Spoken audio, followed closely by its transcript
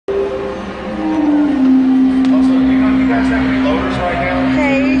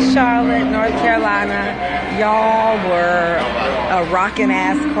rockin'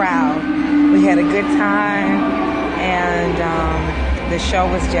 ass crowd. We had a good time, and the show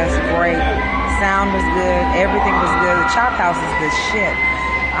was just great. Sound was good. Everything was good. The Chop House is the shit.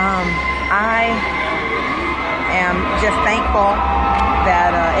 I am just thankful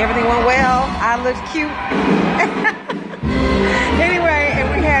that everything went well. I looked cute. Anyway, and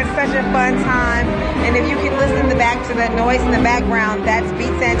we had such a fun time. And if you can listen back to that noise in the background, that's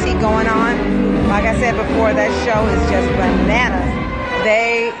Beats Antique going on. Like I said before, that show is just bananas.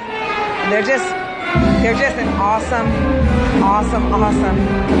 They're just an awesome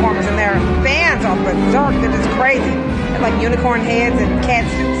performers, and their fans are berserk. They're just crazy. They're like unicorn heads and cat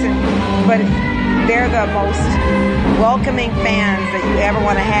suits, but they're the most welcoming fans that you ever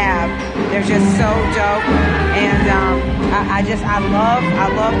want to have. They're just so dope, and I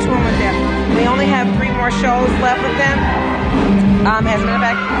love touring with them. We only have 3 more shows left with them. As a matter of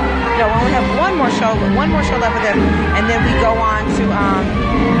fact, no, we only have one more show left with them, and then we go on to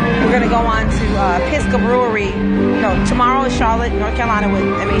we're gonna go on to Pisgah Brewery. No, tomorrow is Charlotte, North Carolina.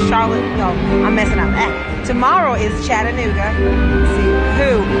 Charlotte. No, I'm messing up. Tomorrow is Chattanooga. Let's see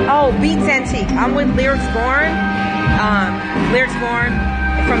who? Oh, Beats Antique. I'm with Lyrics Born. Lyrics Born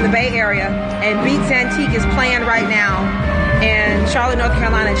from the Bay Area, and Beats Antique is playing right now in Charlotte, North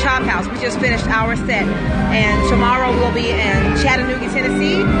Carolina, Chop House. We just finished our set, and tomorrow we'll be in Chattanooga,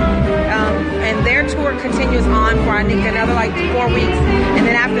 Tennessee, and their tour continues on for I think another like 4 weeks, and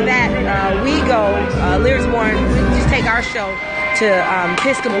then after that we go Lyrics Born. We just take our show to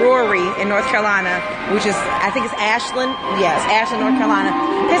Pisgah Brewery in North Carolina, which is, I think it's Ashland. Yes, Ashland, North Carolina.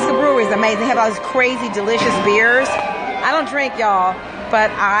 Pisgah Brewery is amazing. They have all these crazy, delicious beers. I don't drink, y'all, but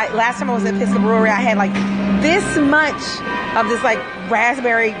last time I was at Pisgah Brewery, I had like this much of this like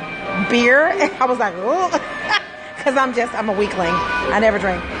raspberry beer. I was like, oh, because I'm a weakling. I never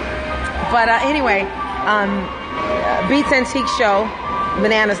drink. But anyway, Beats Antique show,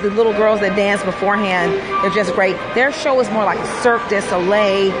 bananas. The little girls that dance beforehand, they're just great. Their show is more like a Cirque du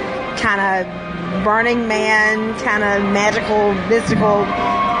Soleil kind of Burning Man, kind of magical, mystical,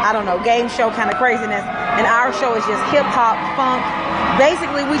 I don't know, game show kind of craziness. And our show is just hip hop, funk.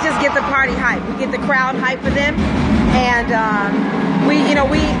 Basically, we just get the party hype. We get the crowd hype for them, and we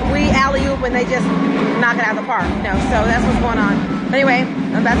alley-oop when they just knock it out of the park. So that's what's going on. But anyway,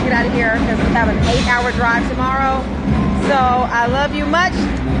 I'm about to get out of here because we have an 8-hour drive tomorrow. So I love you much,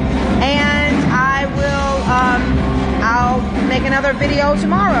 and I will. I'll make another video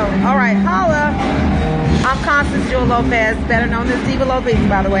tomorrow. All right, holla. I'm Constance Jewel Lopez, better known as Diva Lopez,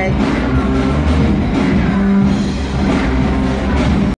 by the way.